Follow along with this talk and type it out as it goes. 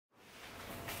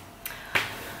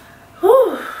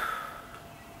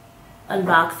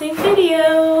unboxing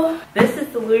video. This is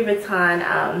the Louis Vuitton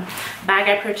bag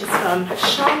I purchased from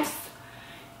Élysées.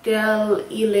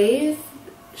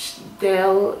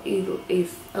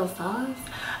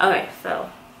 Okay, so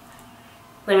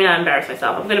let me not embarrass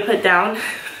myself. I'm gonna put down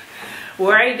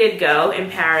where I did go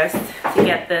in Paris to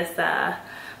get this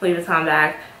Louis Vuitton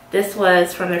bag. This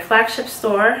was from their flagship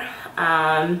store.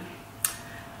 Yeah,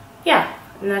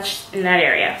 in that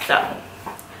area. So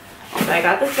I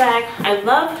got this bag. I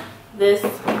love this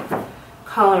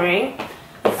coloring.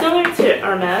 It's similar to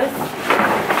Hermes.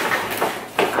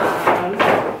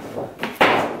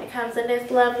 It comes in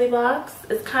this lovely box.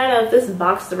 It's kind of, this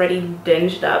box is already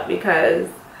dinged up because,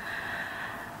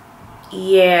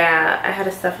 yeah, I had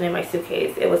to stuff it in my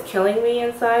suitcase. It was killing me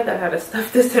inside. I had to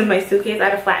stuff this in my suitcase. I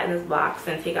had to flatten this box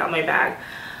and take out my bag.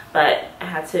 But I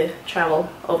had to travel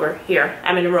over here.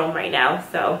 I'm in Rome right now,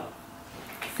 so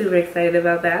super excited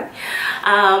about that.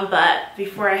 But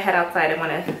before I head outside, I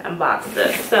want to unbox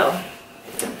this. So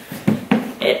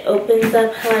it opens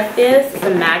up like this. It's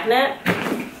a magnet.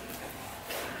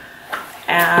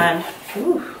 And,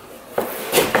 ooh,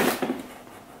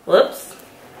 whoops.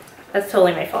 That's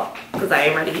totally my fault because I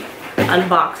already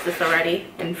unboxed this already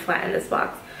and flattened this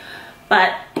box.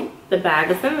 But the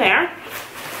bag is in there.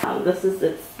 This is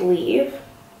its sleeve.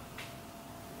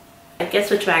 Guess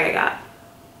which bag I got.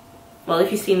 Well,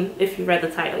 if you read the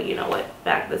title, you know what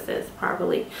bag this is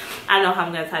probably. I don't know how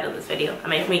I'm gonna title this video. I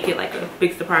might make it like a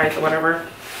big surprise or whatever.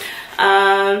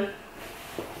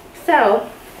 So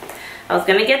I was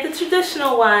gonna get the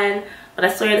traditional one, but I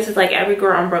swear this is like every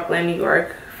girl in Brooklyn, New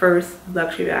York, first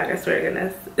luxury bag. I swear to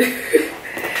goodness.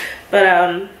 But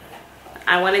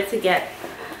I was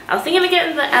thinking of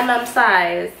getting the MM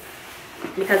size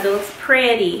because it looks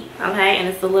pretty, okay, and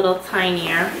it's a little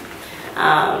tinier.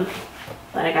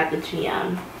 But I got the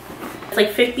GM. It's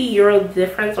like 50 euro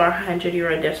difference or 100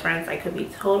 euro difference. I could be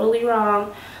totally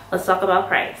wrong. Let's talk about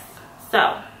price.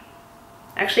 So,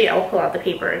 actually I'll pull out the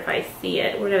paper if I see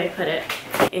it. Where did I put it?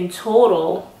 In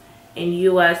total, in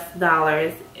US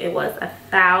dollars, it was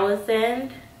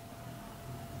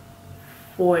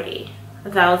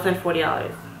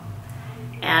 $1,040.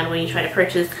 And when you try to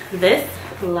purchase this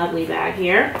lovely bag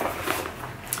here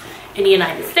in the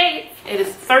United States, it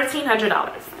is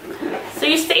 $1,300. So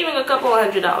you're saving a couple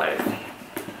 $100.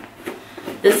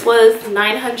 This was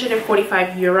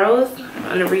 945 euros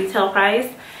on the retail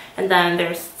price, and then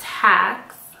there's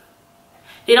tax.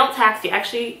 They don't tax you.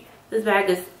 Actually, this bag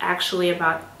is actually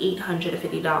about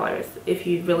 $850 if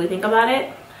you really think about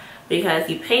it, because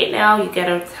you pay it now, you get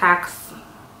a tax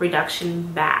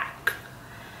reduction back.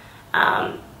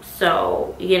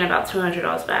 So you get about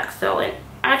 $200 back. So in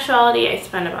actuality, I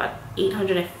spent about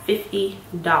 $850,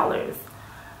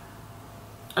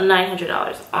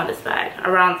 $900 on this bag,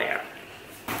 around there.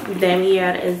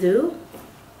 Damier Ezou.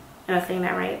 Am I saying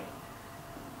that right?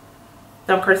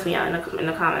 Don't curse me out in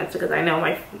the comments because I know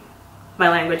my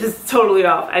language is totally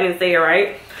off. I didn't say it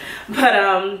right.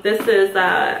 But this is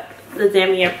the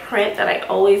damier print that I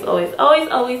always loved. I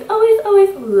was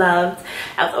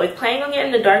always planning on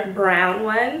getting the dark brown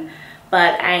one,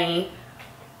 but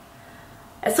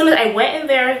as soon as I went in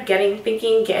there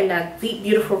thinking getting that deep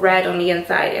beautiful red on the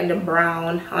inside and the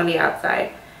brown on the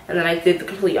outside, and then I did the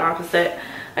complete opposite.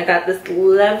 I got this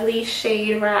lovely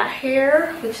shade right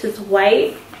here, which is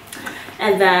white,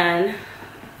 and then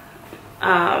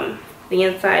the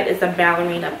inside is a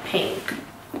ballerina pink,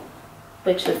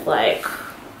 which is like,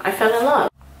 I fell in love.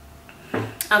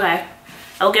 Okay,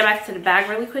 I'll get back to the bag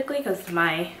really quickly because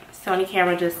my Sony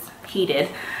camera just heated.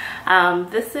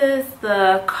 This is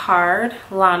the card,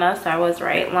 Lana, so I was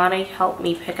right. Lana helped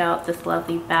me pick out this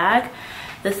lovely bag.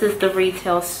 This is the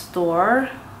retail store.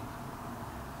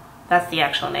 That's the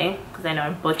actual name because I know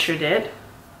I butchered it.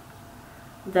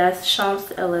 That's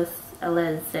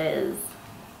Champs-Élysées.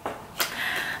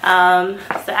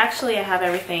 So actually I have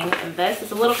everything in this.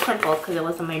 It's a little crumpled because it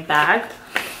was in my bag.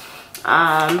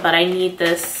 But I need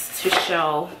this to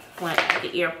show when at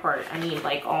the airport. I need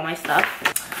like all my stuff.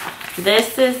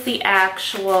 This is the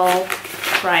actual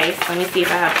price. Let me see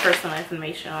if I have personal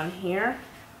information on here.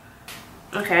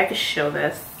 Okay, I can show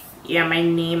this. Yeah, my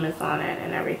name is on it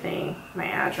and everything, my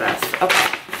address.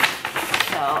 Okay,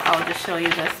 so I'll just show you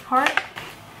this part.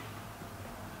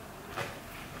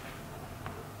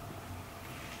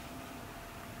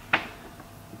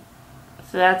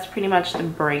 So that's pretty much the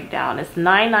breakdown. It's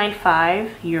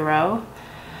 995 euro.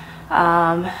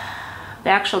 The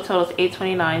actual total is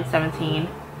 829.17,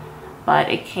 but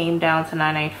it came down to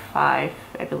 995,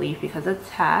 I believe, because of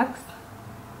tax.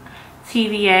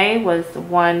 TVA was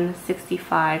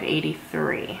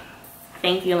 165.83.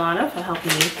 thank you, Lana, for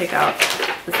helping me pick out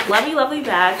this lovely, lovely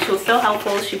bag. She was so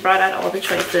helpful. She brought out all the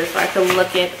choices so I could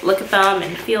look at them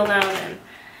and feel them. And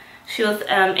she was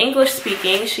English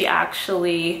speaking. She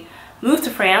actually moved to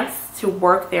France to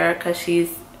work there because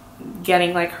she's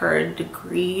getting like her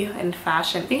degree in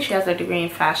fashion. I think she has a degree in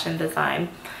fashion design,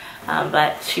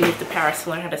 but she moved to Paris to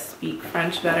learn how to speak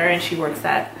French better, and she works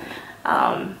at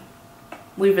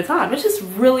Louis Vuitton, which is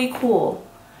really cool.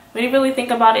 When you really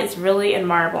think about it, it's really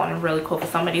admirable and really cool for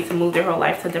somebody to move their whole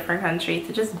life to a different country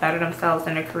to just better themselves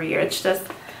in their career. It's just,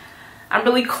 I'm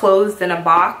really closed in a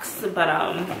box, but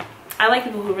I like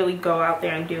people who really go out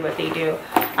there and do what they do.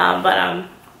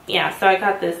 Yeah, so I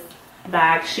got this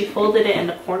bag. She folded it in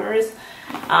the corners.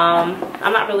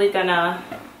 I'm not really gonna,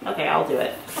 okay, I'll do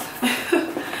it.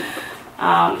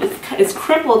 It's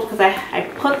crumpled because I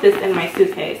put this in my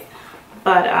suitcase,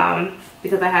 but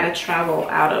because I had to travel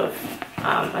out of,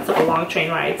 I took a long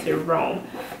train ride to Rome,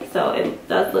 so it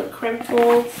does look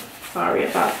crumpled. Sorry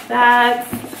about that.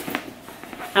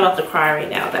 I'm about to cry right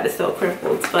now that it's so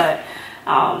crumpled, but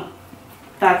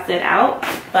that's it out.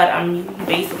 But I'm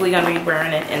basically gonna be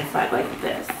wearing it inside like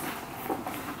this,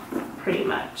 pretty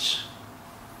much.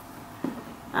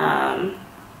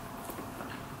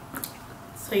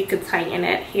 So you could tighten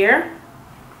it here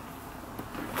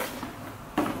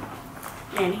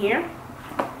and here.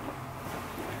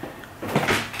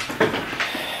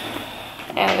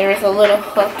 And there is a little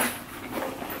hook.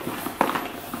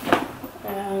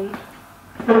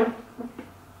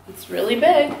 It's really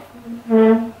big.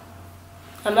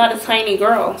 I'm not a tiny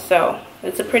girl, so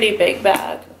it's a pretty big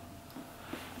bag.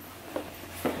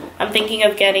 I'm thinking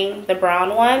of getting the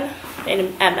brown one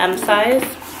in MM size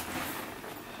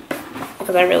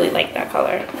because I really like that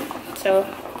color. So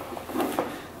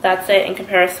that's it in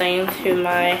comparison to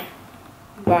my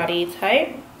body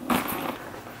type.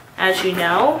 As you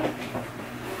know,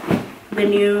 the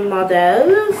new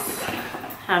models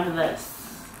have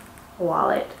this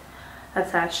wallet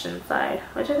attached inside,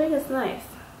 which I think is nice.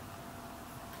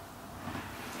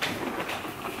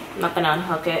 I'm not gonna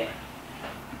unhook it,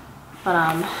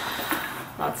 but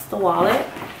that's the wallet.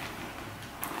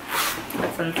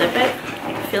 Let's unzip it.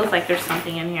 It feels like there's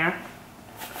something in here.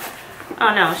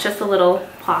 Oh no, it's just a little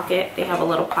pocket. They have a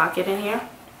little pocket in here.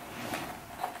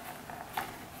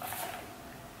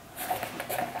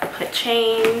 Put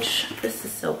change. This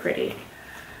is so pretty.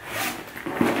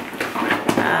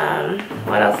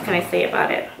 What else can I say about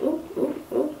it? Ooh, ooh,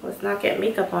 ooh. Let's not get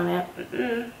makeup on it.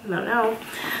 No, no.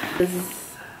 This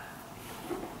is...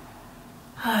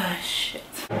 oh, shit.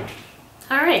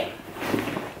 Alright.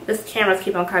 This camera's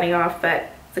keep on cutting off, but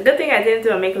it's a good thing I didn't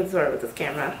do a makeup tutorial with this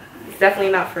camera. It's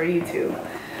definitely not for YouTube.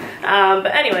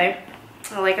 But anyway,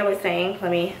 like I was saying,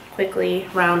 let me quickly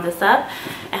round this up.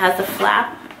 It has a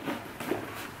flap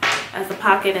as a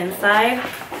pocket inside.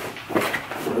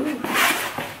 Ooh.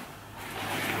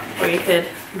 Where you could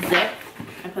zip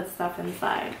and put stuff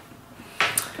inside.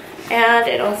 And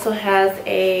it also has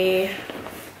a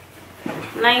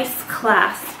nice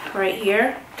clasp right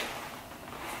here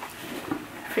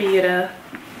for you to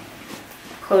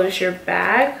close your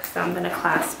bag. So I'm gonna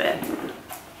clasp it.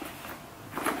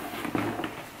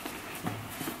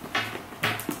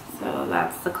 So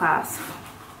that's the clasp.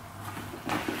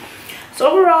 So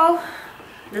overall,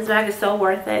 this bag is so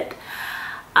worth it.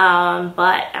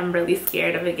 But I'm really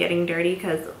scared of it getting dirty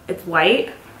because it's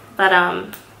white. But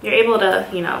you're able to,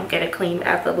 you know, get it cleaned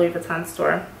at the Louis Vuitton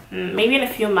store. Maybe in a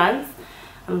few months,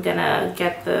 I'm gonna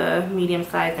get the medium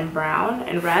size in brown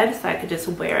and red so I could just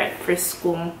wear it for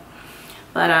school.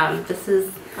 But this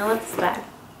is, I love this bag.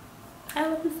 I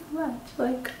love this so much.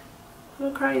 Like, I'm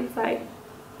gonna cry inside.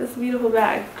 This beautiful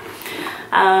bag.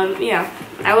 Yeah,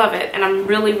 I love it, and I'm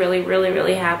really, really, really,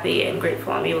 really happy and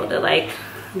grateful I'm able to like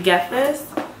get this,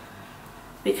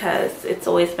 because it's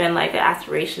always been like an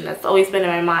aspiration that's always been in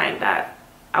my mind that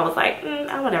I was like,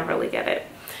 I would never really get it.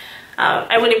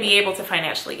 I wouldn't be able to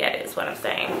financially get it is what I'm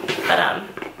saying. But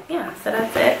yeah, so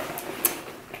that's it.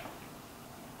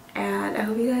 And I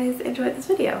hope you guys enjoyed this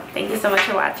video. Thank you so much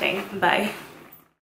for watching. Bye.